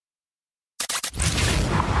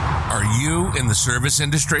Are you in the service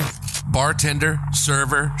industry? Bartender,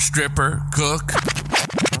 server, stripper, cook?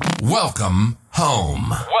 Welcome home.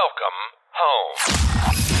 Welcome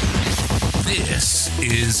home. This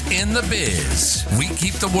is In the Biz. We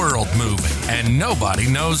keep the world moving, and nobody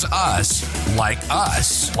knows us like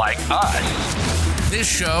us. Like us. This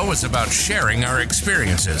show is about sharing our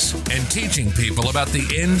experiences and teaching people about the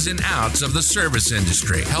ins and outs of the service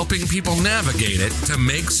industry, helping people navigate it to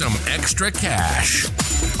make some extra cash.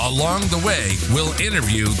 Along the way, we'll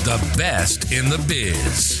interview the best in the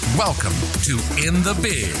biz. Welcome to In the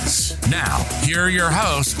Biz. Now, here are your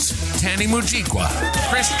hosts, Tani Mujikwa,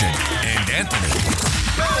 Christian, and Anthony.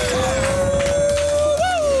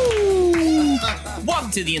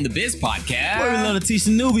 Welcome to the In the Biz podcast, where we learn to teach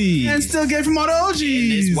the newbies and still get from all the OGs. In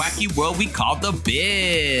this wacky world we call the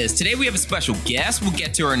biz. Today we have a special guest. We'll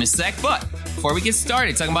get to her in a sec, but before we get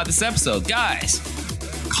started talking about this episode, guys,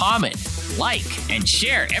 comment, like, and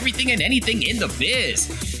share everything and anything in the biz.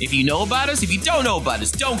 If you know about us, if you don't know about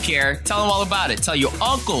us, don't care, tell them all about it. Tell your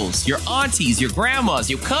uncles, your aunties, your grandmas,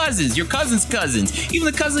 your cousins' cousins, even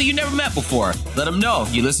the cousin you never met before. Let them know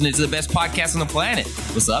you're listening to the best podcast on the planet.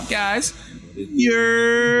 What's up, guys? Why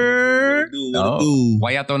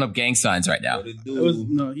y'all throwing up gang signs right now?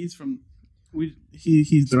 He's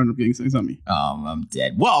throwing up gang signs on me. I'm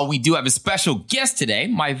dead. Well, we do have a special guest today,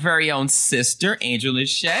 my very own sister, Angel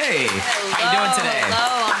Lachey. How you doing today?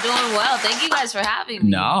 Hello, I'm doing well. Thank you guys for having me.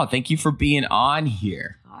 No, thank you for being on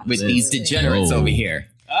here with these degenerates over here.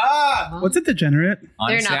 What's a degenerate?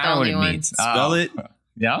 They're not the only ones. Spell it.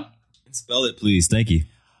 Yeah? Spell it, please. Thank you.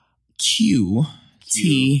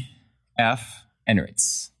 QTF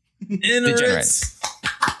Enerates. Degenerates.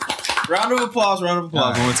 Round of applause. One more.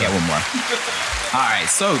 All right,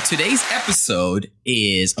 so today's episode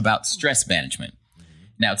is about stress management.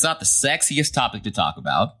 Now, it's not the sexiest topic to talk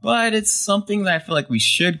about, but it's something that I feel like we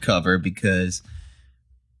should cover because...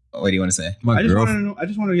 What do you want to say? I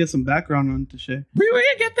just want to get some background on Tashay. We gonna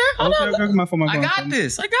get there? Hold on. Okay, my phone. I got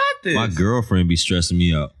this. My girlfriend be stressing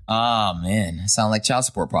me out. Oh, man. I sound like child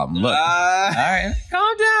support problem. Look. All right.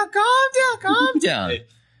 Calm down.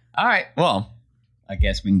 All right. Well, I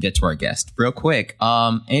guess we can get to our guest real quick.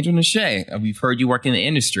 Angel Lachey, we've heard you work in the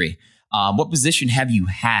industry. What position have you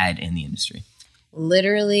had in the industry?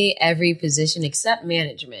 Literally every position except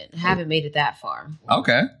management. I haven't made it that far.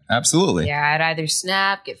 Okay. Absolutely. Yeah, I'd either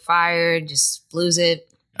snap, get fired, just lose it.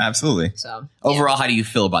 Absolutely. So overall, how do you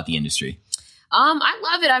feel about the industry? I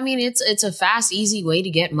love it. I mean, it's a fast, easy way to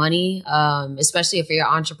get money, especially if you're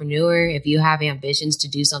an entrepreneur. If you have ambitions to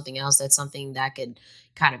do something else, that's something that could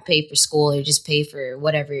kind of pay for school or just pay for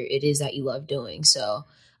whatever it is that you love doing. So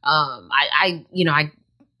I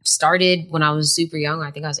started when I was super young. I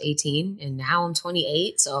think I was 18 and now I'm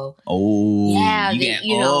 28. So only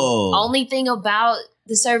thing about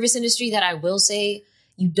the service industry that I will say,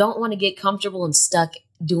 you don't want to get comfortable and stuck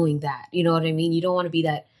doing that. You know what I mean? You don't want to be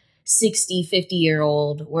that 60,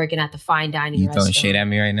 50-year-old working at the fine dining restaurant. You throwing shade at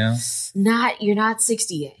me right now? You're not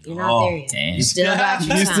 60 yet. You're not there yet. Damn. You still got your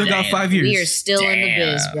time. You still got 5 years. We are still in the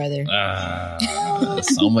biz, brother.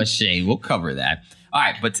 So much shade. We'll cover that. All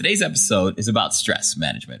right, but today's episode is about stress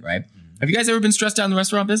management, right? Have you guys ever been stressed out in the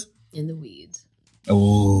restaurant biz? In the weeds.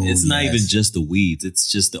 Oh, it's not even just the weeds. It's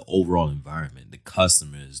just the overall environment, the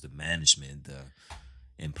customers, the management, the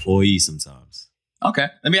employees sometimes. Okay,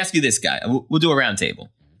 let me ask you this, guy. We'll do a round table.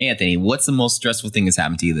 Anthony, what's the most stressful thing that's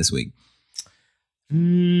happened to you this week?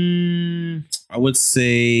 I would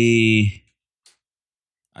say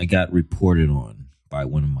I got reported on by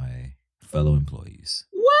one of my fellow employees.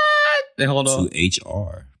 What? They hold on. To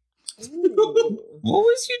HR. What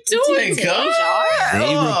was you doing, HR?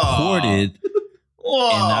 They reported,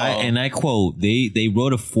 and I quote, they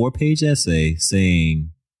wrote a 4-page essay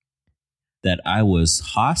saying that I was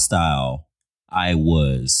hostile, I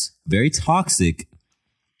was very toxic,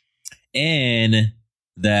 and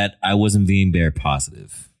that I wasn't being very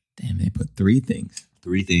positive. Damn, they put 3 things.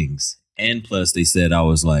 3 things. And plus they said I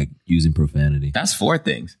was like using profanity. That's 4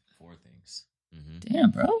 things. 4 things. Mm-hmm.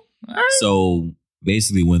 Damn, bro. All right. So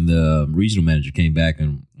basically when the regional manager came back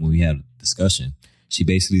and when we had a discussion, she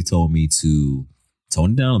basically told me to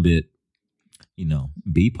tone it down a bit,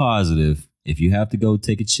 be positive. If you have to go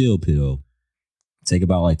take a chill pill, take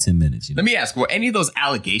about like 10 minutes. Let me ask, were any of those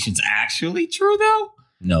allegations actually true though?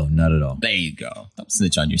 No, not at all. There you go. Don't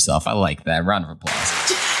snitch on yourself. I like that. Round of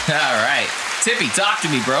applause. All right. Tippy, talk to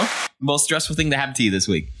me, bro. Most stressful thing that happened to you this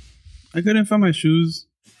week? I couldn't find my shoes.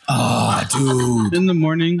 Oh, dude. In the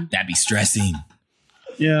morning. That'd be stressing.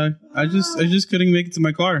 Yeah, I just couldn't make it to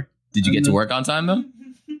my car. Did you get to work on time, though?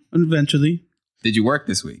 Eventually. Did you work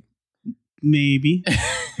this week? Maybe.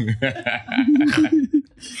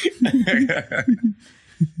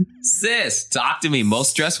 Sis, talk to me.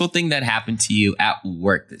 Most stressful thing that happened to you at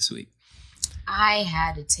work this week? I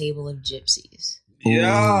had a table of gypsies.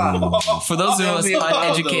 Yeah. For those of us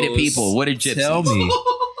uneducated people, what are gypsies? Tell me.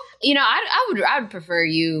 You know, I would prefer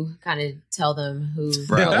you kind of tell them who.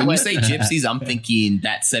 Bro, when you say gypsies, I'm thinking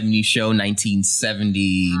that 70s show,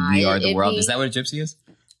 1970, We Are the World. Is that what a gypsy is?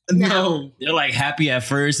 No. They're like happy at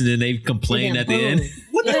first and then they complain at the boom. end.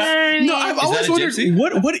 What the? You know what I mean? No, I've Is always that a wondered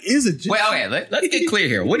gypsy? what is a gypsy? Wait, okay, let's get clear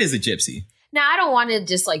here. What is a gypsy? Now, I don't want to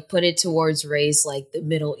just like put it towards race, like the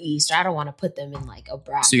Middle East. I don't want to put them in like a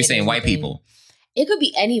bracket. So you're saying or white anything. people? It could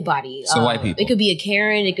be anybody. So white people. It could be a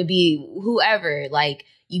Karen. It could be whoever. Like,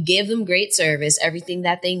 you give them great service, everything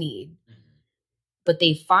that they need, but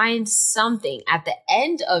they find something at the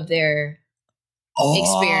end of their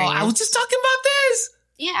experience. I was just talking about this.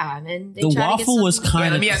 Yeah, and then they The try to get waffle was something. kind Wait,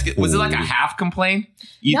 of. let me ask you, was it like a half complaint?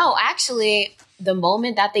 No, actually, the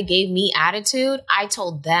moment that they gave me attitude, I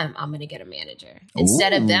told them I'm going to get a manager.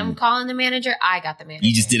 Instead of them calling the manager, I got the manager.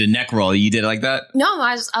 You just did a neck roll. You did it like that? No,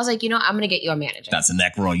 I was like, you know, I'm going to get you a manager. That's a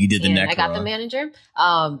neck roll. You did the And neck roll. I got the manager.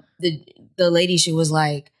 The lady, she was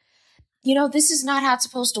like, you know, this is not how it's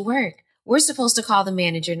supposed to work. We're supposed to call the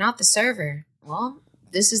manager, not the server. Well,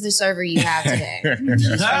 this is the server you have today. She's from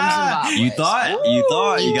Zimbabwe. You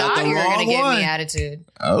thought you got the you were wrong gonna give one. me attitude.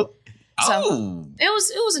 Oh. So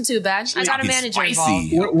it wasn't too bad. I got a manager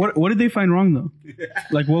Spicy. involved. What did they find wrong though?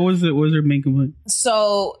 Like what was their main complaint?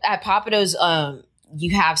 So at Pappadeaux's,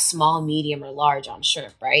 you have small, medium, or large on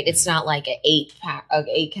shrimp, right? It's not like an 8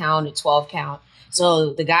 count, a 12 count.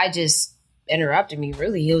 So the guy just interrupted me.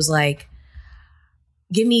 Really, he was like,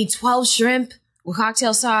 "Give me 12 shrimp with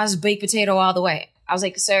cocktail sauce, baked potato all the way." I was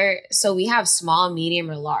like, "Sir, so we have small,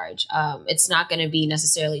 medium, or large. It's not going to be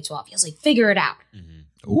necessarily 12." He was like, "Figure it out."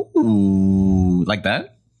 Ooh, like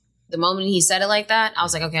that? The moment he said it like that, I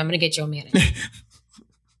was like, "Okay, I'm going to get you a manager."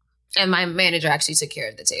 And my manager actually took care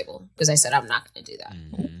of the table because I said, I'm not going to do that.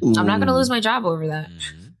 I'm not going to lose my job over that.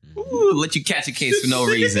 Ooh, let you catch a case for no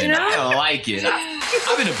reason. You know? I don't like it.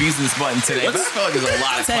 I've been abusing this button today, but I feel like there's a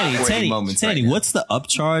lot of clap-worthy moments. Tanny, right now. what's the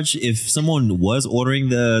upcharge if someone was ordering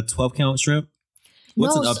the 12 count shrimp?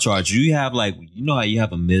 What's No, an upcharge? You have like, you know how you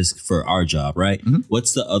have a misc for our job, right? Mhm.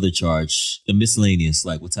 What's the other charge? The miscellaneous,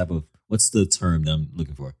 like what's the term that I'm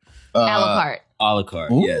looking for? A la carte. A la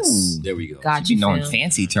carte. Ooh. Yes. There we go. Got She you, knowing fam.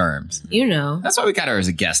 fancy terms. You know. That's why we got her as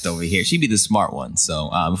a guest over here. She'd be the smart one. So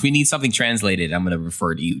if we need something translated, I'm going to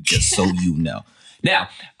refer to you just so you know. Now,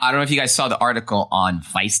 I don't know if you guys saw the article on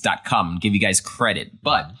Vice.com. I'll give you guys credit.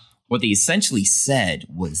 But what they essentially said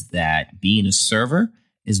was that being a server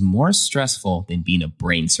is more stressful than being a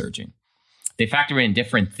brain surgeon. They factor in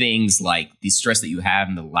different things like the stress that you have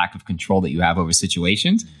and the lack of control that you have over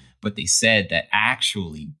situations. But they said that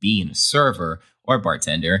actually being a server or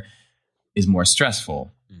bartender is more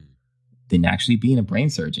stressful than actually being a brain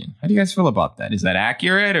surgeon. How do you guys feel about that? Is that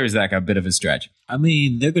accurate or is that a bit of a stretch? I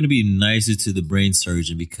mean, they're going to be nicer to the brain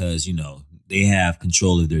surgeon because, you know, they have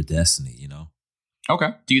control of their destiny, you know? Okay.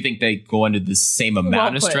 Do you think they go under the same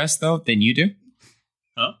amount of put. stress, though, than you do?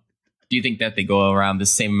 Huh? Do you think that they go around the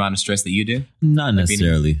same amount of stress that you do? Not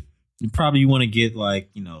necessarily. You probably want to get like,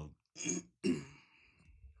 you know,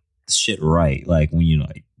 the shit right. Like when you're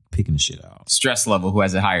like picking the shit out. Stress level, who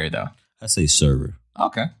has it higher, though? I say server.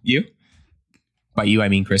 Okay. You? By you, I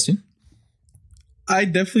mean Christian? I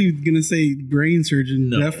definitely gonna say brain surgeon.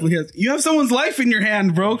 No. Definitely has. You have someone's life in your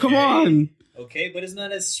hand, bro. Come on. Okay, but it's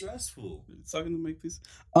not as stressful. Talking to Mike, please.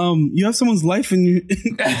 You have someone's life in your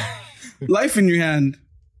life in your hand.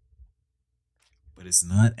 But it's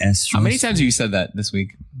not as stressful. How many times have you said that this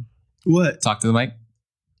week? What? Talk to the mic?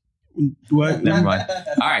 What? Never mind.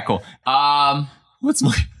 All right, cool. What's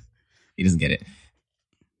my... He doesn't get it.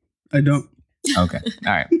 I don't. Okay.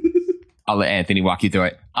 All right. I'll let Anthony walk you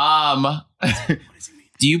through it.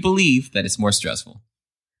 Do you believe that it's more stressful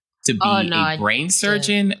to be a brain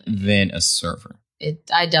surgeon than a server?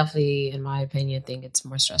 I definitely, in my opinion, think it's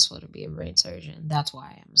more stressful to be a brain surgeon. That's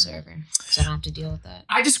why I'm a server. So I don't have to deal with that.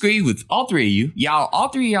 I disagree with all three of you. All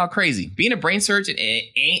three of y'all crazy. Being a brain surgeon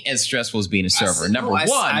ain't as stressful as being a server. Number one.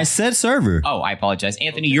 I said server. Oh, I apologize.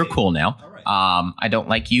 Anthony, you're cool now. I don't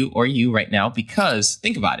like you or you right now because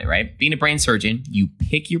think about it, right? Being a brain surgeon, you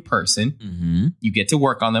pick your person, Mm-hmm. you get to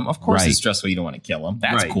work on them. Of course, Right. it's stressful. You don't want to kill them.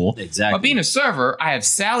 That's cool. Exactly. But being a server, I have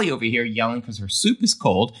Sally over here yelling because her soup is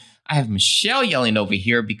cold. I have Michelle yelling over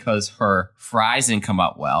here because her fries didn't come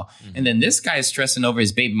out well. Mm-hmm. And then this guy is stressing over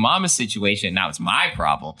his baby mama situation. Now it's my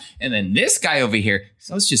problem. And then this guy over here,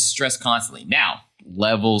 so it's just stress constantly. Now,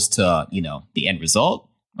 levels to, the end result.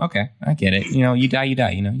 Okay, I get it. You die, you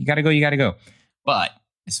die. You gotta go, you gotta go. But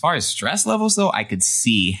As far as stress levels, though, I could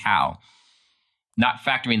see how, not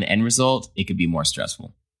factoring the end result, it could be more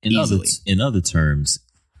stressful. In other terms,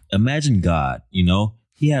 imagine God,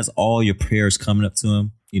 he has all your prayers coming up to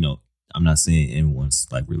him. I'm not saying anyone's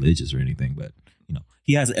like religious or anything, but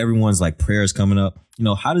he has everyone's like prayers coming up.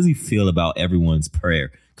 How does he feel about everyone's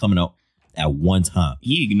prayer coming up at one time?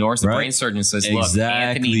 He ignores the brain surgeon and says, look,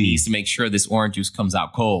 Anthony needs to make sure this orange juice comes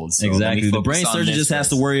out cold. So exactly. The brain surgeon just has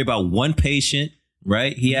to worry about one patient,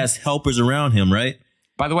 right? He has helpers around him, right?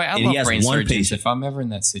 By the way, I love brain surgeons. If I'm ever in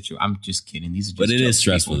that situation, I'm just kidding. These are just but it is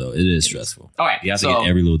stressful, though. It is stressful. All right. You have to get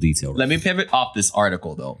every little detail right. Let me pivot off this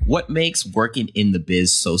article, though. What makes working in the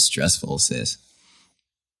biz so stressful, sis?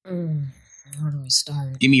 Where do we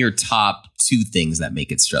start? Give me your top 2 things that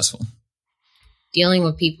make it stressful. Dealing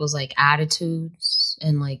with people's like attitudes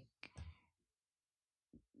and like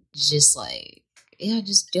just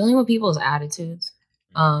dealing with people's attitudes.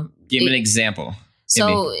 Give me an example.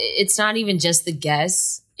 So it's not even just the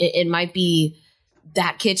guests. It might be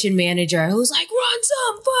that kitchen manager who's like, run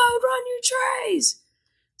some food, run your trays.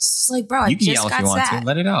 It's just like, bro, I just got that. You can yell if you want to.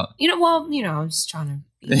 Let it out. I'm just trying to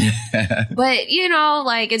be. But,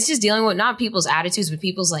 like it's just dealing with not people's attitudes, but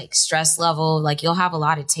people's like stress level. Like you'll have a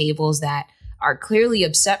lot of tables that are clearly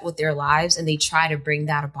upset with their lives and they try to bring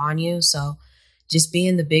that upon you. So just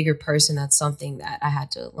being the bigger person, that's something that I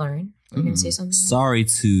had to learn. You're going to say something? Sorry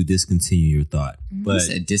to discontinue your thought. But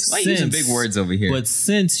using big words over here. But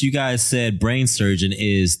since you guys said brain surgeon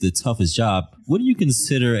is the toughest job, what do you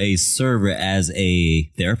consider a server as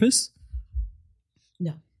a therapist?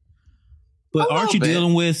 No. But aren't you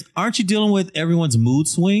dealing with everyone's mood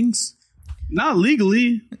swings? Not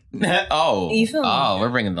legally. We're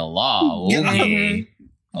bringing the law. Okay.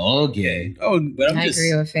 Okay. But I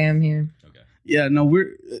agree with fam here. Okay. Yeah, no,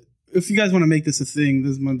 if you guys want to make this a thing,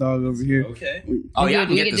 this is my dog over here. Okay. Oh, yeah,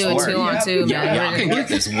 we can do it 2-on-2, man. Y'all can get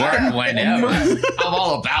this work whenever. I'm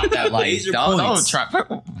all about that life. Don't try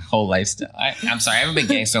whole lifestyle. I'm sorry, I haven't been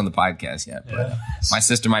gangster on the podcast yet, but my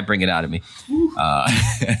sister might bring it out of me.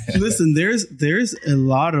 Listen, there's a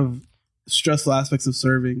lot of stressful aspects of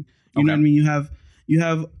serving. You know what I mean? You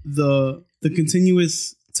have the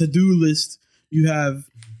continuous to-do list. You have,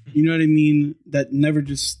 you know what I mean, that never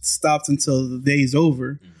just stops until the day's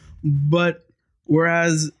over. But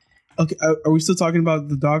whereas, okay, are we still talking about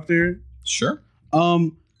the doctor? Sure.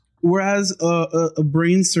 Whereas a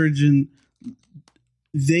brain surgeon,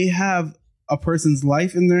 they have a person's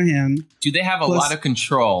life in their hand. Do they have a lot of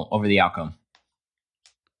control over the outcome?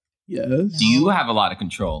 Yes. Do you have a lot of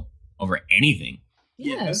control over anything?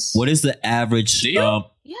 Yes. What is the average?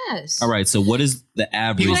 Yes. All right. So what is the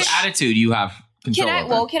average? People's attitude you have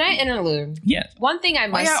control over. Can I interlude? Yes. One thing I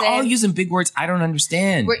must say. Why are all using big words I don't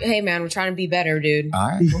understand? Hey, man, we're trying to be better, dude. All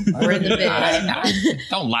right. Cool. We're in the biz.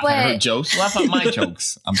 Don't laugh at her jokes. Laugh at my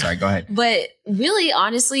jokes. I'm sorry. Go ahead. But really,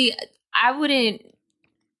 honestly, I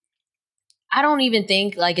don't even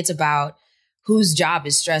think like it's about whose job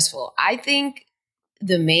is stressful. I think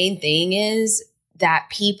the main thing is that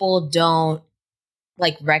people don't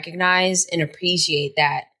like recognize and appreciate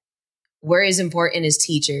that we're as important as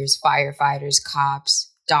teachers, firefighters,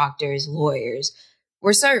 cops, doctors, lawyers.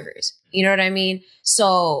 We're servers. You know what I mean?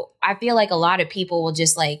 So I feel like a lot of people will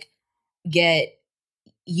just like get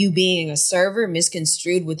you being a server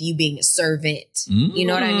misconstrued with you being a servant. You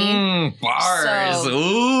know what I mean? Bars. So,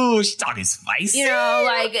 ooh, she's talking spicy. You know,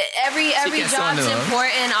 like every job's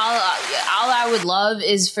important. All I would love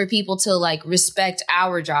is for people to like respect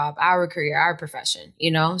our job, our career, our profession,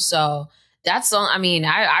 you know? So that's all. I mean,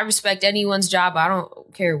 I respect anyone's job. I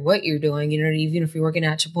don't care what you're doing. You know, even if you're working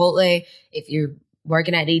at Chipotle, if you're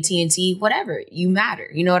working at AT&T, whatever, you matter.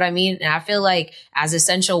 You know what I mean? And I feel like as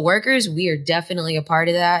essential workers, we are definitely a part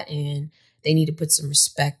of that, and they need to put some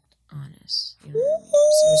respect on us. You know,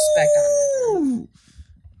 some respect on that.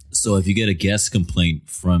 So if you get a guest complaint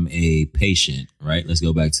from a patient, right? Let's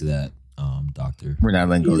go back to that, doctor. We're not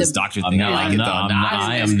letting go of this doctor thing. I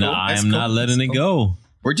am not letting it go.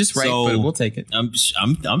 We're just right, but we'll take it.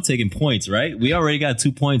 I'm taking points, right? We already got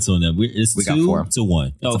 2 points on them. We got 4 to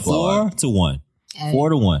 1. No, 4 to 1. 4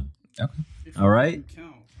 to 1. Okay. All right.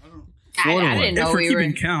 I didn't know we were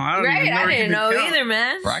count. I didn't know either,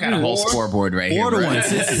 man. Bro, I got a whole scoreboard right here. 4 to 1.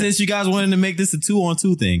 Since you guys wanted to make this a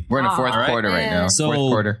 2-on-2 thing, we're in the fourth quarter right now. So, fourth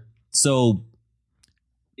quarter. So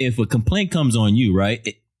if a complaint comes on you,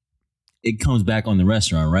 right, it comes back on the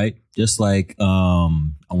restaurant, right? Just like I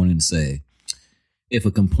wanted to say, if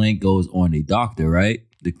a complaint goes on a doctor, right,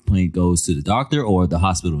 the complaint goes to the doctor or the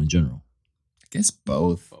hospital in general. I guess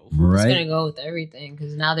both. Right. It's gonna go with everything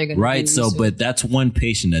because now they're gonna right. So, but that's one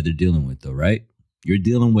patient that they're dealing with, though, right? You're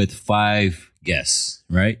dealing with 5 guests,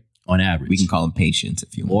 right? on average. We can call them patients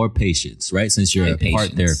if you want. Or patients, right? Since you're a part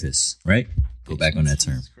Patients. therapist, right? Go back on that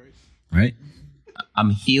term, right?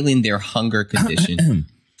 I'm healing their hunger condition.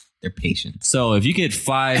 Their patients. So if you get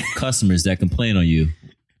 5 customers that complain on you,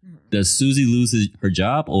 does Susie lose her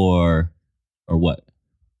job or what?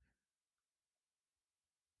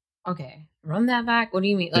 Okay, run that back. What do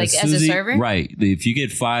you mean? Like Does as a Susie- server? Right. If you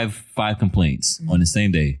get five complaints on the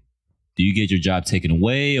same day, do you get your job taken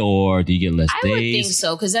away or do you get less I days? would think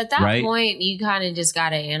so, because at that right? point, you kind of just got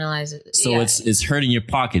to analyze it. So Yeah. it's hurting your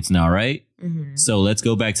pockets now, right? Mhm. So let's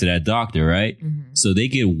go back to that doctor, right? Mhm. So they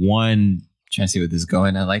get one, Trying to see where this is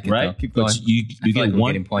going. I like it. right? Though. Keep going. But you I feel get like we're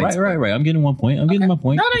one getting points, right. I'm getting 1 point. I'm getting my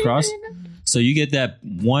point across. So you get that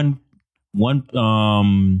one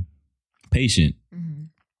patient Mhm.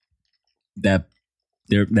 that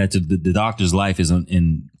the doctor's life is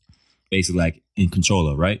in basically like in control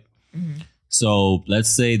of, right? Mhm. So let's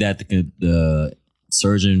say that the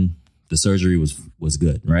surgery was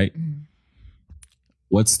good, right? Mhm.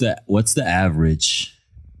 What's the average?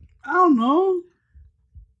 I don't know.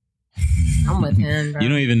 I'm with him, bro. You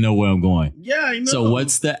don't even know where I'm going. Yeah, I know. So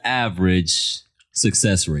what's the average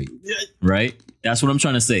success rate? Yeah. Right? That's what I'm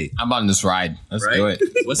trying to say. I'm on this ride. Let's do it.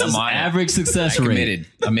 What's I'm the on it. average success I'm rate? committed.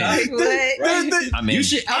 I'm in. I'm in.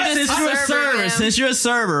 Since I'm you're a serving server, him. since you're a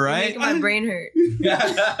server, right? Making my brain hurt.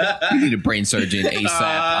 You need a brain surgeon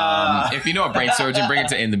ASAP. If you know a brain surgeon, bring it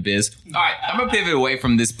to In the Biz. All right, I'm gonna pivot away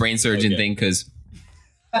from this brain surgeon thing because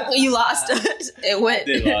You lost. It went.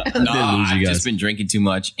 Did lose I've you guys. just been drinking too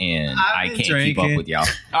much and I been can't keep up drinking. with y'all.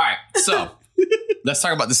 All right, so let's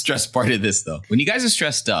talk about the stress part of this though. When you guys are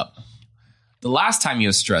stressed up, the last time you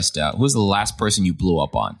were stressed out, who was the last person you blew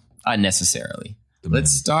up on unnecessarily?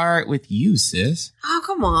 Let's start with you, sis, Oh,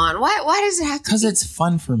 come on. Why does it have to because be? it's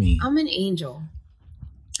fun for me. I'm an angel.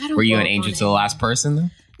 I don't Were you blow an up angel on to the anyone. last person though?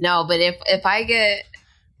 No, but if I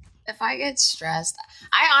get stressed,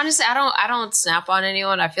 I honestly I don't snap on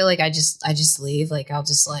anyone. I feel like I just leave. Like I'll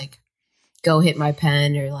just like go hit my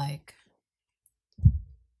pen or like.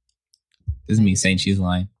 This is me saying she's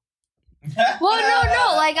lying. Well,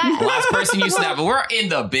 no, like Last person you snapped. We're in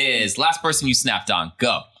the biz. Last person you snapped on.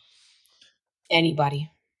 Go.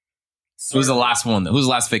 anybody. Who's the last one? Who's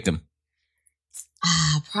the last victim?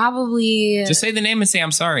 Probably Just say the name and say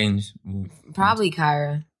I'm sorry. And probably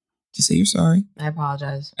Kyra. just say you're sorry. I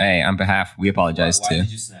apologize. Hey, on behalf, we apologize too.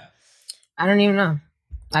 you snap? I don't even know.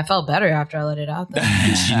 I felt better after I let it out. Though.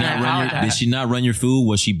 Did she not run your food?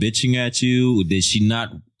 Was she bitching at you? Did she not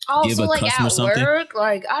Oh, give so a like customer at something? work,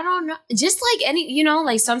 like I don't know, just like any,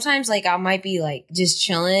 like sometimes like I might be like just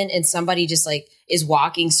chilling and somebody just like is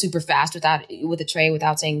walking super fast with a tray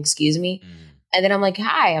without saying excuse me, and then I'm like,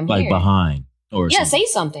 hi, I'm Like here. behind or Yeah, something? say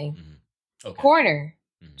something. Okay. Corner,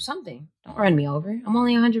 Mhm. something. Don't run me over. I'm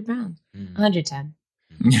only 100 pounds, Mhm. 110.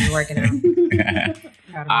 I'm working out. Proud of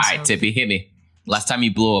All right, myself. Tippy, hit me. Last time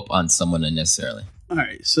you blew up on someone unnecessarily. All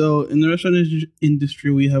right. So in the restaurant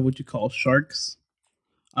industry, we have what you call sharks.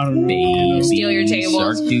 I don't know. you know. Steal your tables.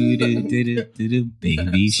 Shark, do,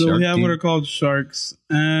 baby So shark. we have doo. what are called sharks,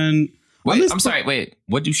 and Wait, this I'm po- sorry. Wait,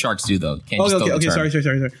 what do sharks do though? Can't okay, just throw okay, the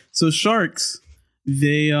term. sorry. So sharks,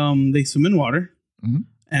 they swim in water, Mhm.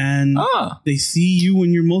 and Ah, they see you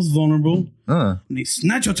when you're most vulnerable, uh, and they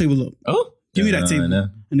snatch your table up, oh, give me that table,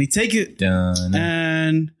 Dun, and they take it, dun,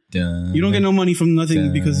 and dun, you don't get no money from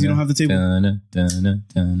nothing because you don't have the table.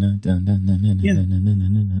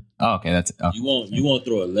 Yeah. Oh, okay, that's You won't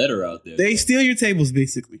throw a letter out there. They steal your tables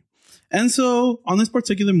basically. And so on this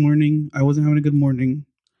particular morning, I wasn't having a good morning.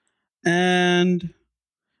 And,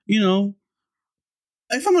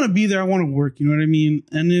 if I'm going to be there, I want to work, you know what I mean?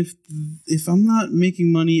 And if I'm not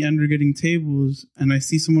making money and they're getting tables and I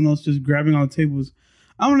see someone else just grabbing all the tables,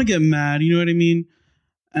 I want to get mad, you know what I mean?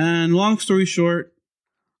 And long story short,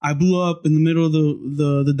 I blew up in the middle of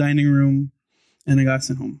the dining room and I got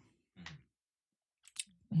sent home.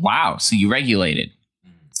 wow. So you regulated.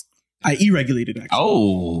 I irregulated, actually.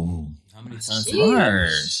 Oh, How many times?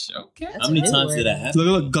 harsh. Okay. That's How many a new times word. did that happen?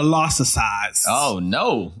 Look, Glossicize. Oh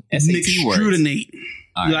no, SAT words. Extrudinate.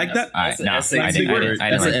 All You right, like that? All right, That's a no, SAT I didn't word. write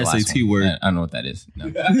That's the a last SAT one. word. I don't know what that is.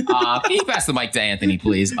 No. Can you pass the mic to Anthony,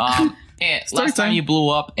 please? And last time time. you blew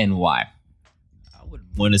up and why? I would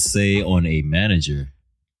want to say on a manager.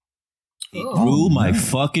 He Oh. threw my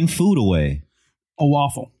fucking food away. A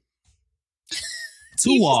waffle.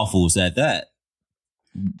 2 waffles at that.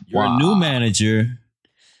 You're a new manager.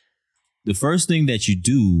 The first thing that you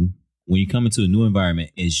do when you come into a new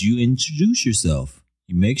environment is you introduce yourself.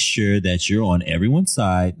 You make sure that you're on everyone's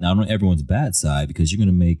side, not on everyone's bad side, because you're going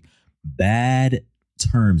to make bad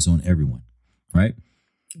terms on everyone. Right?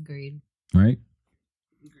 Agreed. Right?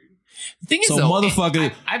 The thing is, So, though,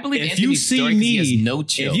 motherfucker, I believe if Anthony's you see story 'cause he has me, no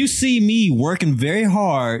chill. if you see me working very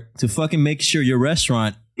hard to fucking make sure your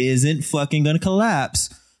restaurant isn't fucking gonna collapse,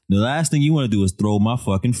 the last thing you want to do is throw my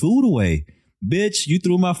fucking food away. Bitch, you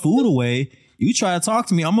threw my food away. You try to talk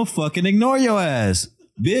to me, I'm gonna fucking ignore your ass.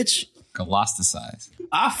 Bitch, Colosticize.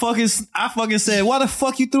 I fucking said, why the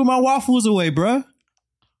fuck you threw my waffles away, bruh?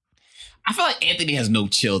 I feel like Anthony has no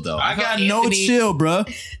chill, though. I feel got like no Anthony- chill,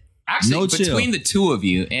 bruh. Actually, No chill. between the two of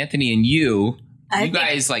you, Anthony and you think-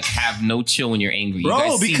 guys like have no chill when you're angry. Bro, you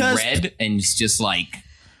guys because- see red and it's just like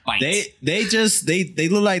fight. They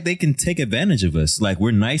look like they can take advantage of us. Like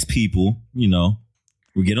we're nice people, you know.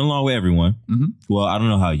 We get along with everyone. Mhm. Well, I don't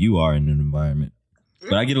know how you are in an environment,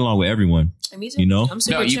 but I get along with everyone. Me too. You know? I'm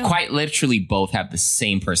super No, you chill. quite literally both have the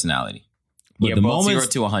same personality. But You're the both moment 0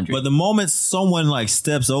 to 100. But the moment someone like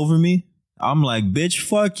steps over me, I'm like, bitch,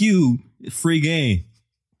 fuck you. Free game.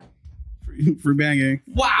 Free banging.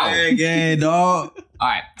 wow. Free game, dog. All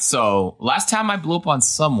right. So last time I blew up on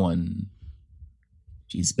someone,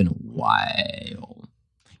 geez, it's been a while.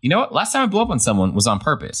 You know what? Last time I blew up on someone was on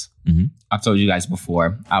purpose. Mhm. I've told you guys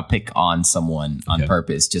before. I'll pick on someone on Okay.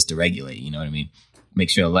 purpose just to regulate. You know what I mean? Make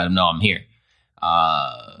sure to let them know I'm here.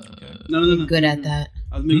 No. Good at that.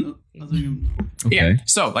 I was making. Okay. Yeah.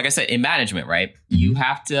 So, like I said, in management, right? You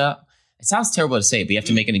have to. It sounds terrible to say, but you have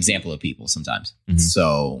to make an example of people sometimes. Mhm.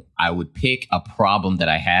 So I would pick a problem that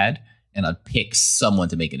I had, and I'd pick someone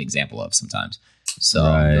to make an example of sometimes. So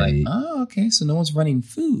I'd be Right. like, oh, okay. So no one's running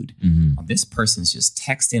food. Mhm. Oh, this person's just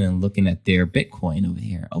texting and looking at their Bitcoin over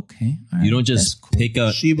here. Okay. All right, You don't just that's cool.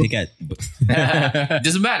 pick Shiba. It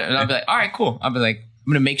doesn't matter. And I'll be like, all right, cool. I'll be like,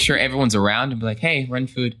 I'm going to make sure everyone's around and be like, hey, run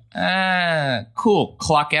food. Ah, cool.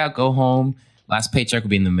 Clock out, go home. Last paycheck will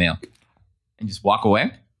be in the mail. And just walk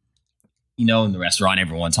away. You know, in the restaurant,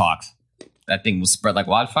 everyone talks. That thing will spread like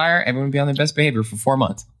wildfire. Everyone will be on their best behavior for 4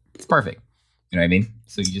 months. It's perfect. You know what I mean?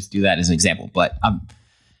 So you just do that as an example. But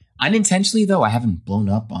unintentionally, though, I haven't blown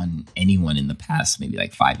up on anyone in the past maybe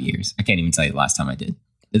like 5 years. I can't even tell you the last time I did.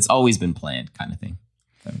 It's always been planned kind of thing.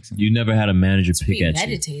 That makes sense. You never had a manager pick at you.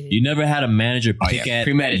 premeditated. You never had a manager Oh, pick yeah, at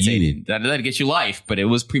premeditated. you. That'd get you life, but it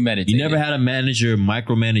was premeditated. You never had a manager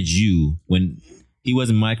micromanage you when he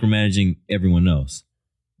wasn't micromanaging everyone else.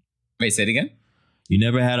 Wait, say it again? You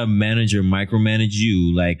never had a manager micromanage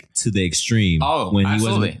you like to the extreme. Oh, when he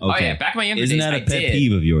absolutely. wasn't. Okay. Oh, yeah. Back in my younger Isn't days, that a I pet did.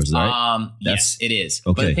 peeve of yours, right? Yes, it is.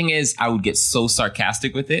 Okay. But the thing is, I would get so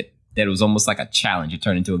sarcastic with it that it was almost like a challenge. It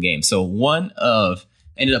turned into a game. So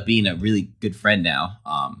ended up being a really good friend now.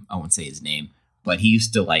 I won't say his name, but he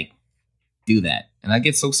used to like do that. And I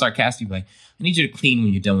get so sarcastic, like, I need you to clean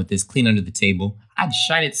when you're done with this. Clean under the table. I'd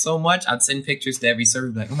shine it so much. I'd send pictures to every server,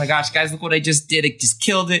 be like, oh my gosh, guys, look what I just did. It just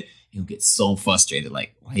killed it. He'll get so frustrated.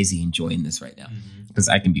 Like, why is he enjoying this right now? Because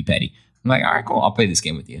I can be petty. I'm like, all right, cool. I'll play this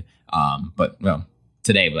game with you. But well,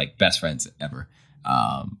 today we're like best friends ever.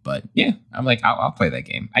 But yeah, I'm like, I'll play that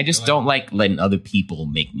game. I just don't like letting other people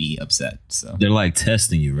make me upset. So They're like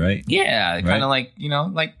testing you, right? yeah, Right. kind of like, you know,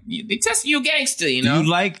 like they test you gangster, you Do know. you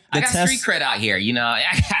like the I got test? street cred out here, you know. I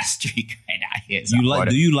got street cred out here. So You like?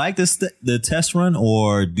 Do you like the test run,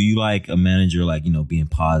 or do you like a manager like being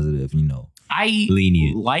positive? I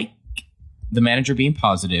lenient? like the manager being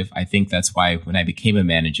positive. I think that's why when I became a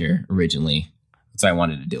manager originally, that's why I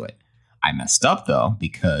wanted to do it. I messed up though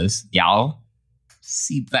because y'all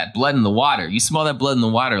see that blood in the water. You smell that blood in the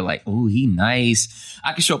water, like, oh, he nice.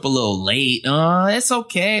 I could show up a little late. It's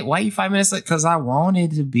okay. Why you 5 minutes late? Because I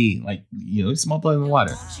wanted to be like, smell blood in the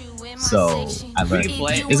water. So I learned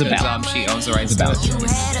it's a balance. She owns the right to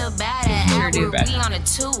balance.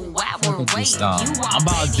 I'm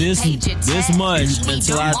about this much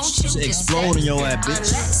until I explode in your ass,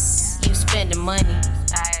 bitch. You spending money,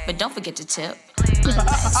 but don't forget to tip.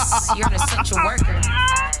 Unless you're an essential worker,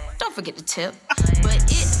 don't forget to tip. But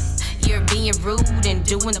if you're being rude and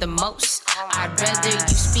doing the most, I'd rather you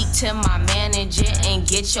speak to my manager and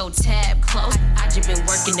get your tab closed. I just been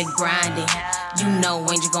working the grinding. You know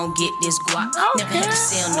when you gon' get this guap. Never had to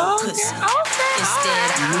sell no pussy.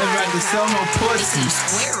 Instead, I Never had to sell no pussy.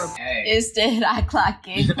 swear. Instead, I clock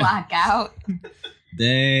in, clock out.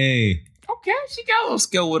 Dang. Okay, she got a little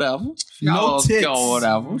skill, whatever. She got No a little tits. skill,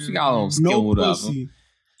 whatever. She got a little skill, No whatever. pussy.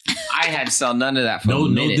 I had to sell none of that for No a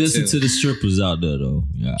minute, dissing too. to the strippers out there though.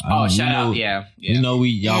 Yeah. Oh, shout out, yeah. You know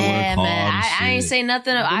y'all work Yeah, hard. man. and I ain't shit. say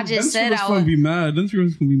nothing. I just said I gonna was. be mad. Them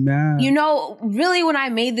strippers gonna be mad. You know, really, when I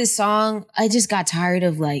made this song, I just got tired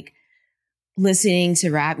of like listening to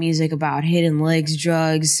rap music about hidden legs,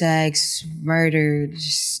 drugs, sex, murder,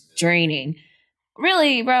 just draining.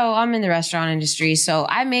 Really, bro, I'm in the restaurant industry, so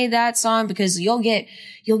I made that song because you'll get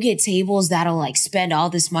tables that'll like spend all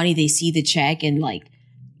this money, they see the check and like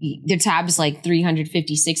their tab is like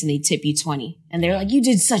 $356 and they tip you $20, and they're like, "You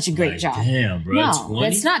did such a great job." Damn, bro. No, 20?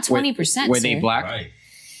 that's not 20%. Were they sir. black? Right.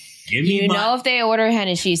 Give me You my, know, if they order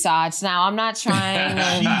Hennessy shots, now I'm not trying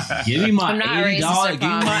to. give me my I'm not $80. racist, I Give me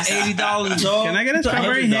my promise. $80, dog. Can I get a It's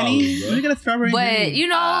strawberry $100, Henny? bro. Can I get a strawberry But Henny? you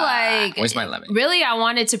know, like, Where's my lemon? really, I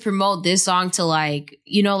wanted to promote this song to, like,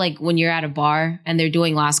 you know, like when you're at a bar and they're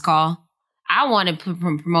doing last call. I want to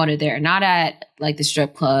promote it there, not at like the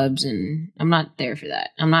strip clubs, and I'm not there for that.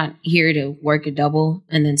 I'm not here to work a double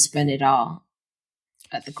and then spend it all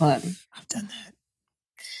at the club. I've done that.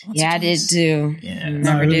 Yeah, I did too. Yeah. No,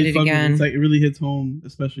 I Never really did it fuck with again. It's like it really hits home,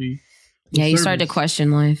 especially. with Yeah, you start to service.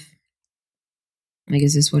 question life. Like,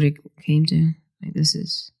 is this what it came to? Like, this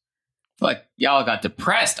is. Like, y'all got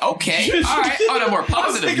depressed. Okay. All right. On a more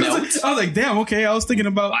positive note. I was like, damn, okay. I was thinking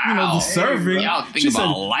about the serving. Y'all She thinking said,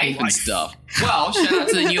 about life and stuff. Well, shout out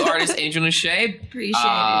to the new artist, Angel Nashay. Appreciate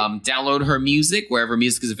it. Download her music wherever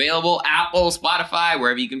music is available. Apple, Spotify,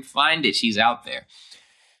 wherever you can find it. She's out there.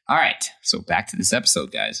 All right. So back to this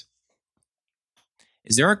episode, guys.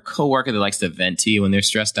 Is there a coworker that likes to vent to you when they're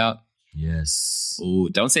stressed out? Yes. Ooh,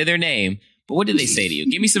 don't say their name, but what do they say to you?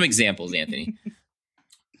 Give me some examples, Anthony.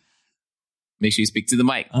 Make sure you speak to the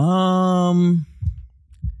mic.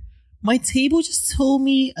 My table just told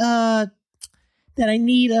me that I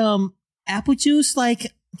need apple juice. Like,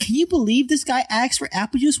 can you believe this guy asked for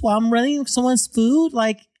apple juice while I'm running someone's food?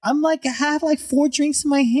 Like, I have like 4 drinks in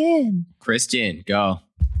my hand. Christian, go.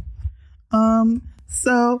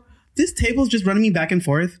 So this table's just running me back and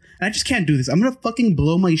forth, and I just can't do this. I'm gonna fucking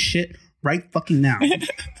blow my shit right fucking now.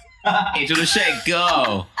 Angel Nashay,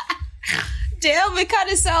 go. Damn, it kind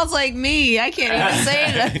of sounds like me. I can't even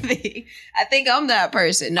say nothing. I think I'm that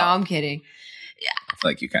person. No, I'm kidding. I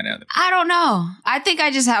feel like you kind of. I don't know. I think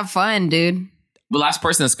I just have fun, dude. The last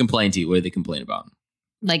person that's complained to you, what did they complain about?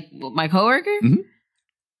 Like my coworker? Mhm.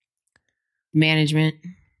 Management.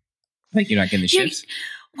 Like you're not getting the shifts?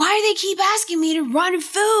 Why do they keep asking me to run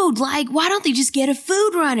food? Like, why don't they just get a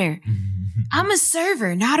food runner? I'm a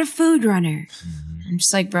server, not a food runner. I'm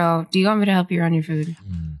just like, bro, do you want me to help you run your food?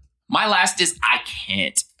 My last is I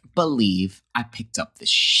can't believe I picked up this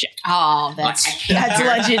shit. Oh, Like, that's I came that's here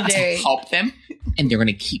legendary. to help them, and they're going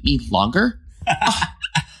to keep me longer?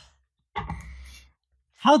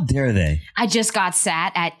 How dare they? I just got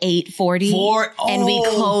sat at 8:40 and we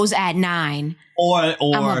Oh. close at 9. Or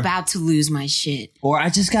I'm about to lose my shit. or I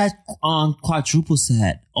just got quadruple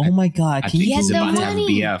set. Oh my god! I Can think you he's the about to have a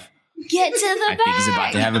money? BF. Get to the I think he's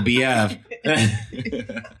about to have a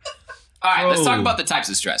BF. All right, let's talk about the types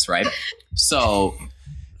of stress, right? So,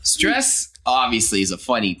 stress obviously is a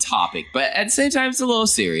funny topic, but at the same time, it's a little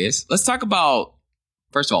serious. Let's talk about,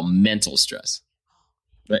 first of all, mental stress.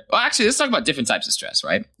 Right? Well, actually, let's talk about different types of stress,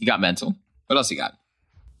 right? You got mental. What else you got?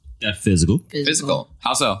 Got physical Physical.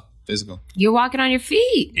 How so? Physical. You're walking on your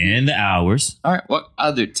feet. and the hours. All right. What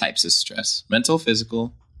other types of stress? Mental,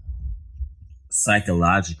 physical.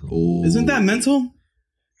 Psychological. Ooh. Isn't that mental?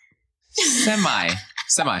 Semi.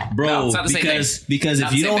 Bro, No, it's not the same because Not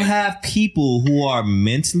if the you same don't thing. have people who are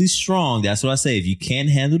mentally strong, that's what I say. If you can't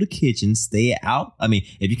handle the kitchen, stay out. I mean,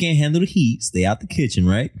 if you can't handle the heat, stay out the kitchen,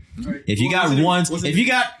 right? If you got ones, if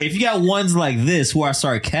you got ones like this who are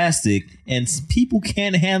sarcastic and people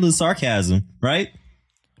can't handle sarcasm, right?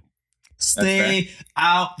 Stay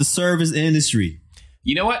out the service industry.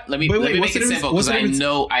 You know what? Let me Wait, make what's it the simple difference- because what's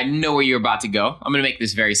the I know where you're about to go. I'm going to make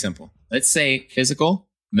this very simple. Let's say physical,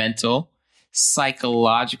 mental,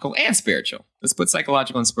 psychological, and spiritual. Let's put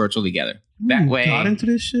psychological and spiritual together. That way, Got into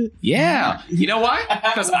this shit. yeah. You know why?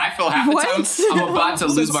 Because I feel half the time I'm about to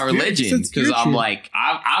lose my religion because I'm like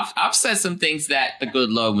I've said some things that the good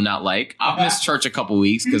Lord would not like. I've missed church a couple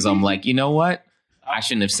weeks because I'm like, you know what? I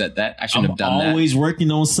shouldn't have said that. I shouldn't have done that. Always working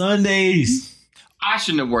on Sundays. I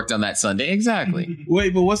shouldn't have worked on that Sunday. Exactly.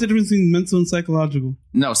 Wait, but what's the difference between mental and psychological?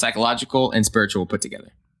 No, psychological and spiritual put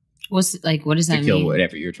together What does to that kill mean?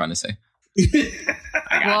 whatever you're trying to say.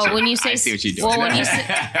 I Well, gotcha. when you say I see what you're doing. well, when you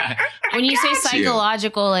say Got you.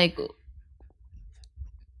 psychological, like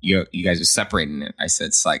you guys are separating it. I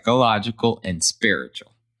said psychological and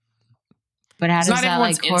spiritual. but how It's does not that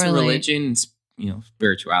everyone's like into correlate? religion, and,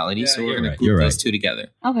 spirituality. So we're you're going right, to you're group those right. two together.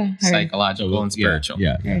 Okay. heard. Psychological and spiritual.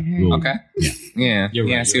 Yeah. Heard. Cool. Okay. Yeah. Yeah.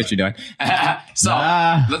 You're I right, see you're what you're doing. So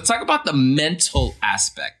let's talk about the mental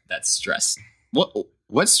aspect that's stress.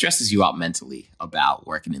 What stresses you out mentally about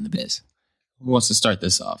working in the biz? Who wants to start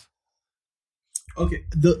this off? Okay,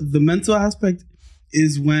 the mental aspect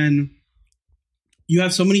is when you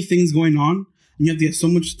have so many things going on and you have to get so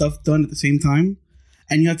much stuff done at the same time,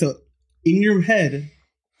 and you have to in your head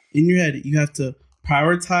you have to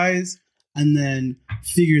prioritize and then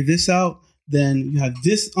figure this out, then you have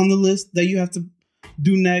this on the list that you have to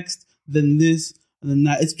do next, then this, and then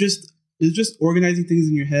that. It's just organizing things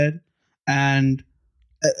in your head, and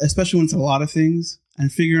especially when it's a lot of things,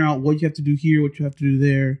 and figuring out what you have to do here, what you have to do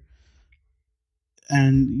there,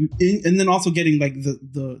 and then also getting like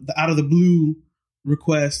the out of the blue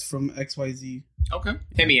request from XYZ. Okay,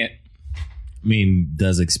 hit me it. I mean,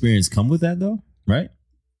 does experience come with that though? Right?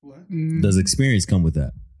 What? Does experience come with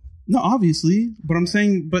that? No, obviously, but I'm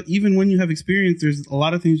saying, but even when you have experience, there's a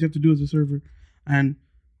lot of things you have to do as a server, and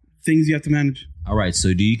things you have to manage. All right.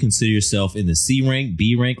 So, do you consider yourself in the C rank,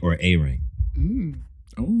 B rank, or A rank?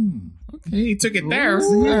 Oh, okay, he took it there.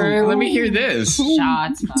 All right, let me hear this.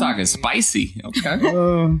 Shots. We're talking spicy.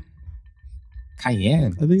 Okay,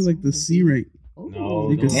 cayenne. I think like the C rank. No,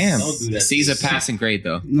 Damn, don't do that. C's a passing grade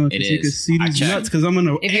though. No, it because you can is. see I these checked. nuts. Because I'm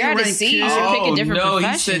gonna. If you're at a C, you should pick a different no,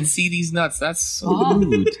 profession. he said see these nuts. That's so Oh,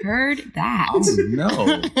 rude. heard that. Oh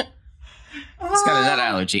no. It's got a nut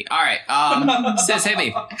allergy. All right. Sis, hit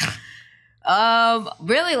me.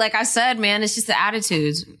 Really, like I said, man, it's just the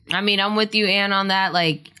attitudes. I mean, I'm with you, Ann, on that.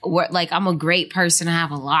 Like I'm a great person. I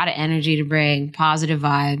have a lot of energy to bring, positive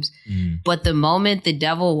vibes. But the moment the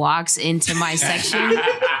devil walks into my section,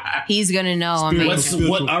 he's gonna know I'm amazing.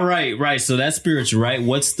 All right. So that's spiritual, right?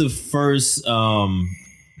 What's the first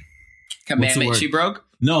Commandment word? she broke?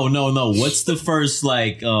 No. What's the first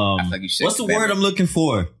I feel like you said what's the word commandment. I'm looking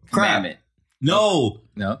for? Crap. Commandment. No.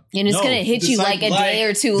 No. And it's No, gonna hit you like a day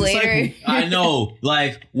or two later. I know.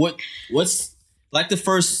 Like what's like the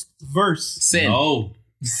first Verse. Sin. No.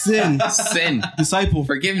 Sin. Sin. Disciple.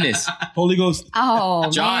 Forgiveness. Holy Ghost.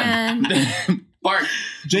 Oh, John. man. Bart.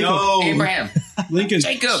 Jacob. No. Abraham. Lincoln.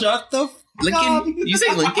 Jacob. Shut the Lincoln. You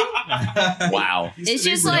say Lincoln? Wow. It's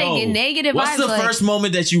just like a negative What's vibes. the like, first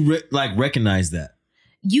moment that you recognize that?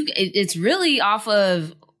 it's really off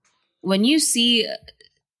of when you see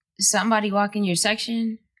somebody walk in your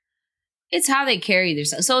section, it's how they carry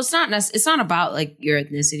themselves. So it's not about like your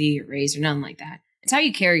ethnicity or race or nothing like that. It's how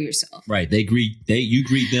you carry yourself. Right. You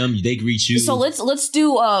greet them, they greet you. So let's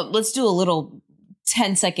do a little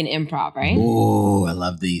 10-second improv, right? Oh, I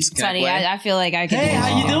love these. Can I Sonny, play? I feel like I can. Hey, do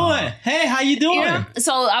how you doing? Hey, how you doing? You know?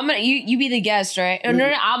 So I'm gonna you be the guest, right? No,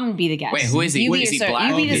 I'm gonna be the guest. Wait, who is he? You be Is he your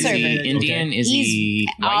black? You be the Is server. he Indian? Is he He's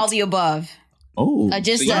white? all the above. Oh,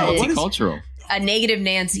 just, so you're what is- multicultural. A negative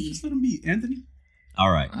Nancy. Just let him be Anthony. All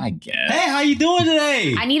right. I guess. Hey, how you doing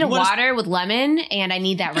today? I need a You wanna- water with lemon, and I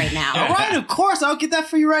need that right now. All right, of course. I'll get that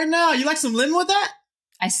for you right now. You like some lemon with that?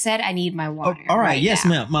 I said I need my water. All right. Yes,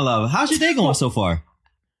 now. ma'am. My love. How's your day going so far?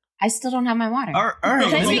 I still don't have my water. All right. Can I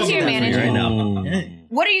let me speak go to your get that for you manager? right now.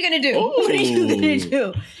 What are you gonna do? What are you gonna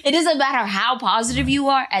do? It doesn't matter how positive you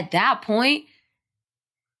are at that point.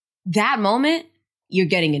 That moment, you're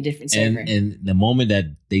getting a different server. And the moment that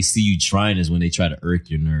they see you trying is when they try to irk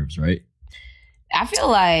your nerves, right? I feel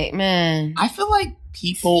like, man, I feel like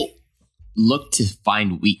people look to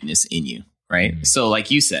find weakness in you, right? Mm. So,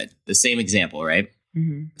 like you said, the same example, right?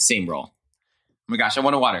 Same role. Oh my gosh, I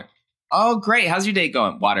want a water. Oh, great. How's your day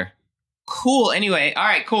going? Water. Cool. Anyway, all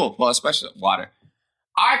right, cool. Well, special water.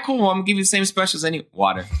 All right, cool. Well, I'm gonna give you the same special as any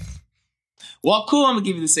water. Well, cool. I'm gonna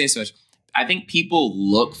give you the same special. I think people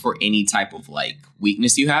look for any type of like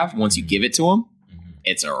weakness you have. Once you give it to them,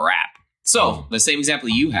 it's a wrap. So the same example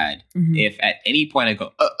you had. If at any point I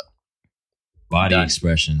go, Body done.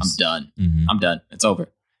 expressions. I'm done. Mhm. I'm done. It's over.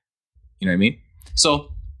 You know what I mean?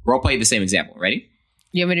 So role play the same example. Ready?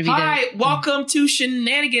 you want me to be Hi, welcome to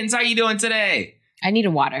Shenanigans. How you doing today? I need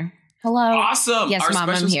a water. Hello. Awesome. Yes, Our Mom,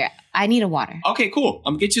 I'm specials- here. I need a water. Okay, cool.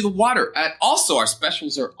 I'm gonna get you the water. Also, our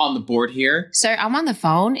specials are on the board here. Sir, I'm on the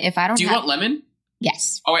phone. If I don't Do you have... want lemon?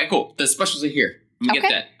 Yes. All right, cool. The specials are here. I'm gonna get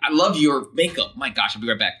Okay. that. I love your makeup. My gosh, I'll be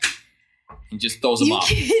right back. And just throws them You off.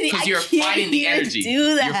 kidding? Because I you're can't fighting the even energy.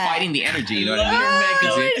 do that. You're fighting the energy. You know what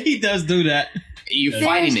I mean? He does do that. You're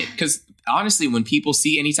fighting it. Because honestly, when people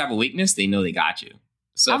see any type of weakness, they know they got you.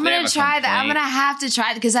 So I'm if they going have to a try that. I'm complaint- going to have to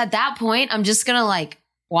try it because at that point, I'm just going to like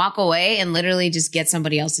walk away and literally just get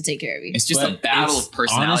somebody else to take care of you. It's just But a battle it's- of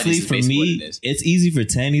personalities. Honestly, is for basically me, what it is. it's easy for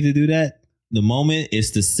Tanny to do that. The moment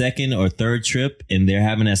it's the second or third trip and they're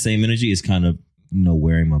having that same energy, it's kind of,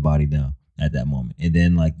 wearing my body down at that moment. And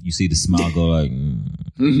then like you see the smile go like,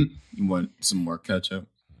 You want some more ketchup?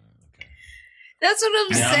 That's what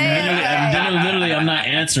I'm saying. literally, I'm not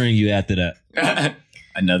answering you after that.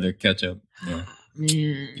 Another ketchup. Yeah.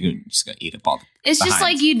 Man. You're just gonna eat up all the It's just behinds.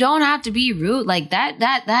 like you don't have to be rude. Like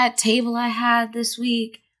that table I had this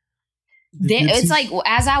week. It's like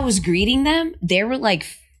as I was greeting them, they were like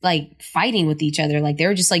fighting with each other. Like they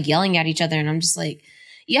were just like yelling at each other, and I'm just like,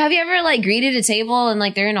 yeah. Have you ever like greeted a table and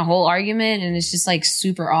like they're in a whole argument and it's just like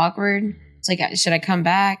super awkward? It's like, should I come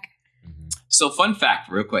back? So fun fact,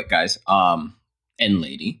 real quick, guys, and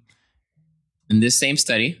lady. In this same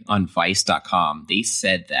study on Vice.com, they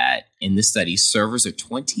said that in this study, servers are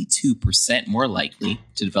 22% more likely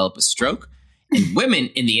to develop a stroke, and women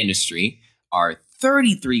in the industry are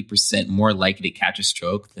 33% more likely to catch a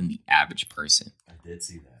stroke than the average person. I did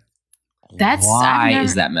see that. That's Why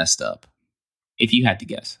is that messed up? If you had to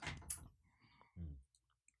guess.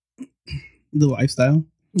 The lifestyle,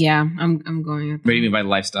 Yeah, I'm going. What do you mean by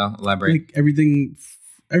lifestyle? Elaborate. like everything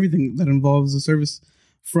that involves the service,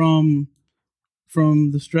 from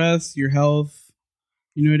the stress, your health.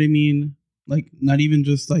 You know what I mean? Like not even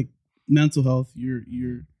just like mental health, your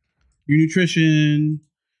nutrition,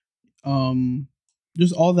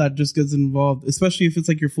 just all that just gets involved. Especially if it's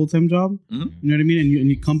like your full-time job. Mhm. You know what I mean? And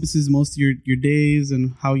it encompasses most of your days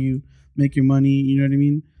and how you make your money. You know what I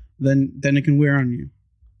mean? Then it can wear on you,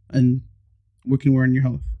 and what can wear on your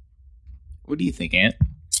health. What do you think, Ant?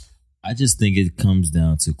 I just think it comes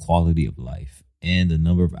down to quality of life and the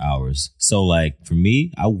number of hours. So like for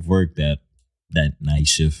me, I worked that night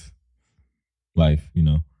shift life, you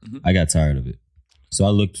know. Mhm. I got tired of it. So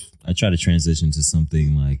I tried to transition to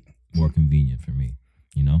something like more convenient for me,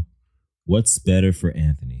 you know. What's better for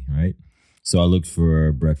Anthony, right? So I looked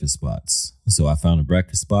for breakfast spots. So I found a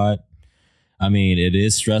breakfast spot. I mean, it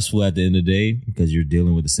is stressful at the end of the day because you're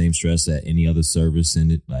dealing with the same stress at any other service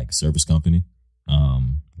service company.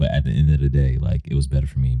 But at the end of the day, like it was better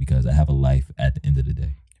for me because I have a life at the end of the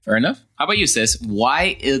day. Fair enough. How about you, sis?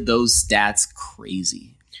 Why are those stats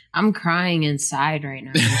crazy? I'm crying inside right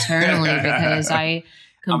now internally because I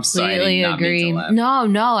I'm sorry, I did completely not mean to agree. laugh.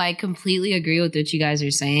 No, I completely agree with what you guys are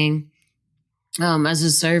saying. As a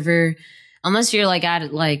server, unless you're like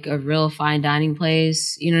at like a real fine dining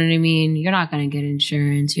place, you know what I mean? You're not going to get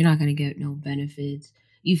insurance. You're not going to get no benefits.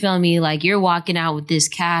 You feel me? Like you're walking out with this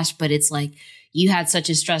cash, but it's like you had such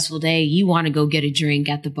a stressful day. You want to go get a drink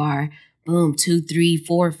at the bar. Boom, 2, 3,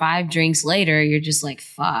 4, 5 drinks later, you're just like,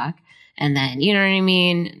 fuck. And then, you know what I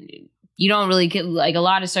mean? You don't really get, like a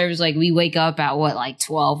lot of servers, like we wake up at what, like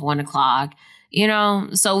 12, 1 o'clock, you know?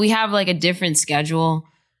 So we have like a different schedule.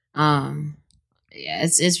 Yeah,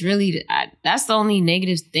 it's really, that's the only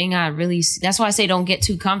negative thing I really see. That's why I say don't get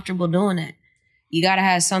too comfortable doing it. You got to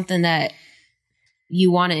have something that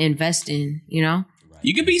you want to invest in, you know?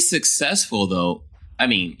 You can be successful, though. I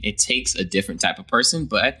mean, it takes a different type of person,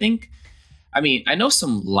 but I know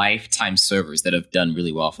some lifetime servers that have done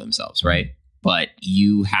really well for themselves, right? But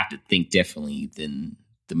you have to think differently than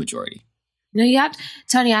the majority. No, you have to,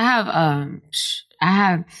 Tony, I have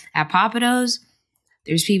at Papados,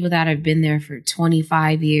 there's people that have been there for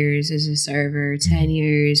 25 years as a server, 10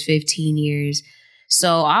 years, 15 years.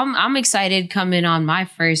 So I'm excited coming on my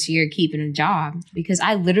first year keeping a job because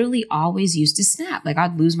I literally always used to snap. Like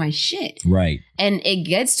I'd lose my shit. Right. And it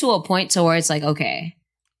gets to a point to where it's like, okay,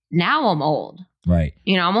 now I'm old. Right.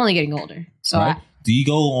 You know, I'm only getting older. So Right. Do you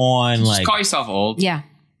go on Just like call yourself old. yeah.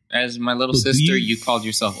 As my little But do sister, you- you called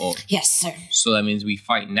yourself old. Yes, sir. So that means we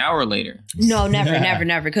fight now or later. No,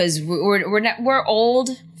 never. Because we're old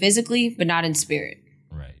physically, but not in spirit.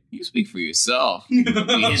 Right. You speak for yourself. You hitting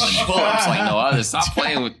pull-ups like no other. Stop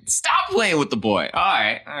playing with the boy. All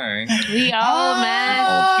right. We old,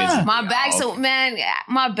 man. Old physically, My back's old.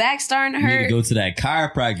 my back's starting to You need to hurt. go to that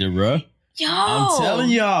chiropractor, bro. Yo, I'm telling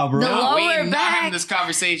y'all, bro. The No, lower we're not back. having this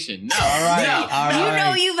conversation. No. All right. No. All You right.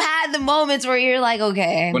 know you've had the moments where you're like,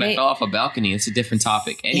 okay. When I fell off a balcony, it's a different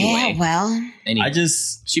topic. Anyway. Yeah, well. Anyway. I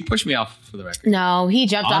She pushed me off for the record. No, he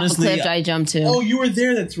jumped Honestly, off a cliff I jumped to. Oh, you were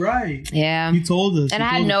there. That's right. Yeah. You told us. And You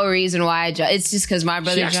I had told no reason why I jumped. It's just because my She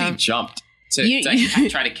brother actually jumped. jumped to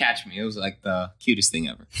try to catch me. It was like the cutest thing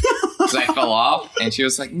ever. Because I fell off and she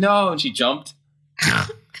was like, no. And she jumped.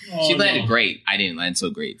 us. She Oh, landed no. great. I didn't land so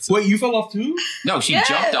great. So. Wait, you fell off too? No, she Yeah,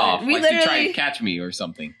 jumped off we like to try literally- to catch me or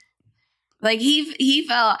something. Like he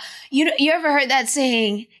fell. You ever heard that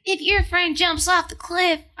saying? If your friend jumps off the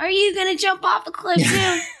cliff, are you gonna jump off the cliff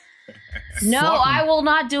too? No, Fuck 'em. I will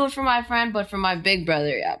not do it for my friend, but for my big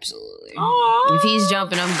brother, absolutely. Oh. If he's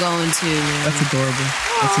jumping, I'm going to. Man. That's adorable.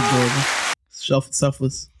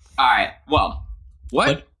 Selfless. All right. Well,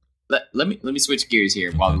 let me switch gears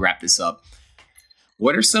here while we wrap this up.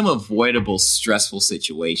 What are some avoidable stressful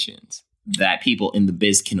situations that people in the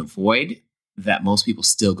biz can avoid that most people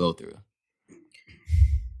still go through?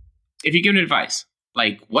 If you're giving advice,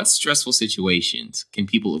 like what stressful situations can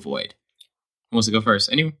people avoid? Who wants to go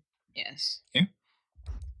first? Anyone? Yes. Yeah.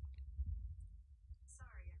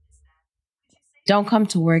 Don't come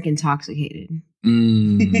to work intoxicated.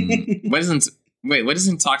 What does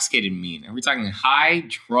intoxicated mean? Are we talking high,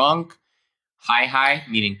 drunk, high,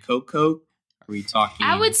 meaning coke? Are we talking?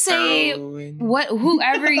 I would say heroin?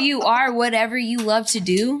 whoever you are, whatever you love to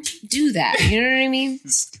do that. You know what I mean?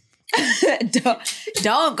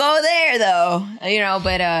 don't go there though. You know,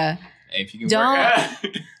 but If you can don't.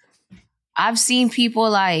 I've seen people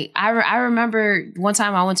like I remember one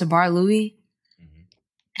time I went to Bar Louie,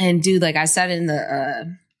 and dude, like I sat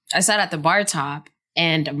at the bar top,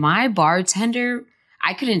 and my bartender,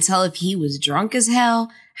 I couldn't tell if he was drunk as hell,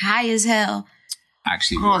 high as hell,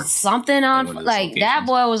 actually on worked something at one on of those like that locations.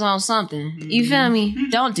 boy was on something. You feel me?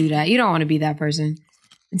 Don't do that. You don't want to be that person.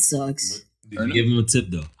 It sucks. Did you give him a tip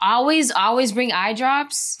though? Always bring eye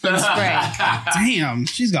drops and spray. Damn,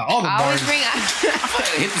 she's got all the Always bars. bring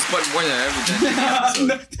I hit this button more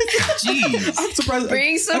than everything. Jeez. I'm surprised.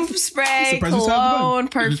 bring some spray, surprised you said the cologne,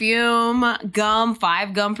 perfume, gum,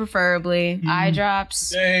 5 gum preferably, eye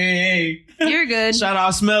drops. Hey, You're good. shout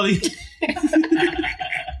out Smelly.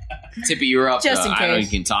 Tippy, you're up. Just in I don't know if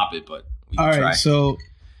case. you can top it, but we All can right, try.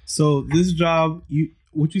 so this job,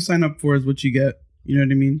 what you sign up for is what you get. You know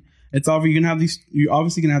what I mean? It's all you're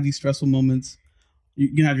obviously gonna have these stressful moments.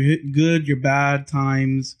 You're gonna have your good, your bad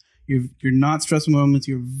times. You're not stressful moments.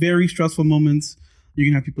 Your very stressful moments. You're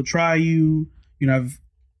gonna have people try you. You're gonna have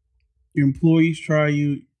your employees try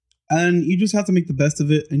you, and you just have to make the best of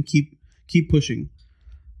it and keep pushing.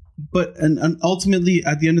 But and ultimately,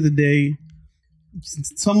 at the end of the day,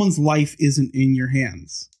 someone's life isn't in your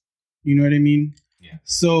hands. You know what I mean? Yeah.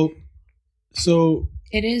 So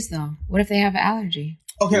It is though. What if they have an allergy?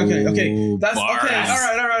 okay. Ooh, That's bars. okay. All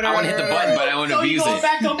right. I want to hit the button, but I want to abuse it.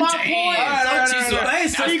 back on my Damn.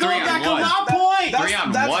 So She's you going that's back 3 on on my 1. point. 3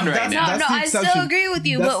 on 1 right No, now. That's no, the I still exception. agree with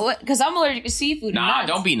you, That's- but what? Because I'm allergic to seafood. Nah, nuts.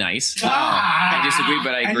 don't be nice. I disagree,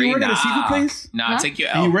 but I And agree. you work at a Nah. seafood place? Nah, Huh? take your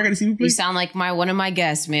And you L. work at a seafood You place? sound like one of my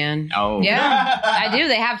guests, man. Oh. Yeah, I do.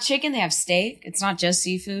 They have chicken. They have steak. It's not just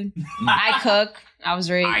seafood. I cook. I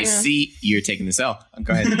was raised. I see you're taking this L.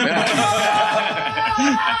 Go ahead.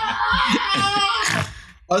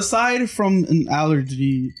 Aside from an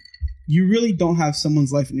allergy, you really don't have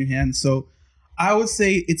someone's life in your hands. So I would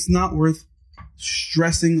say it's not worth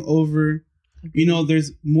stressing over. You know,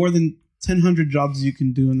 there's more than 1,000 jobs you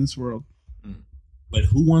can do in this world. But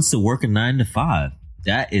who wants to work a 9 to 5?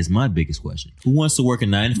 That is my biggest question. Who wants to work a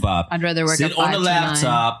 9 to 5? I'd rather work Sit a on 5 the to 9.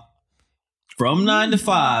 laptop from 9 to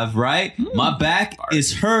 5, right? My back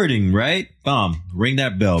is hurting, right? Ring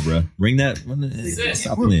that bell, bro. Ring that.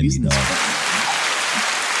 Stop playing me, dog.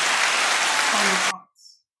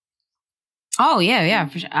 Oh yeah,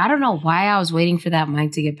 for sure. I don't know why I was waiting for that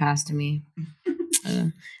mic to get passed to me.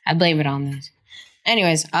 I blame it on this.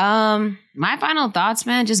 Anyways, my final thoughts,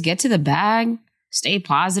 man. Just get to the bag. Stay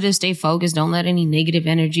positive. Stay focused. Don't let any negative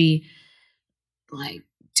energy like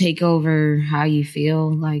take over how you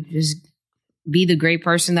feel. Like just be the great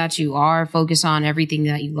person that you are. Focus on everything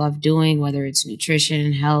that you love doing, whether it's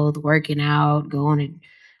nutrition, health, working out, going to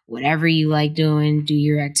whatever you like doing, do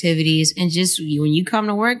your activities, and just when you come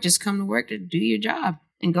to work, just come to work to do your job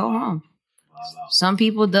and go home. Some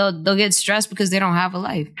people, they'll get stressed because they don't have a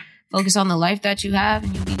life. Focus on the life that you have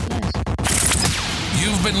and you'll be blessed.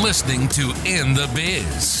 You've been listening to In the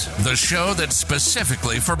Biz, the show that's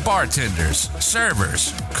specifically for bartenders,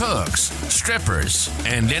 servers, cooks, strippers,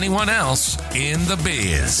 and anyone else in the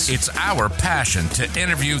biz. It's our passion to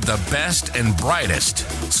interview the best and brightest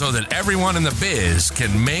so that everyone in the biz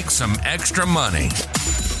can make some extra money.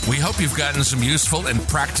 We hope you've gotten some useful and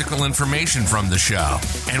practical information from the show,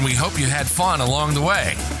 and we hope you had fun along the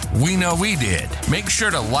way. We know we did. Make sure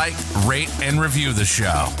to like, rate, and review the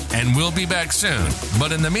show, and we'll be back soon.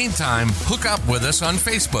 But in the meantime, hook up with us on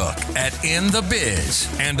Facebook at In The Biz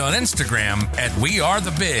and on Instagram at We Are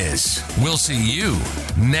The Biz. We'll see you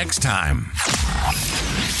next time.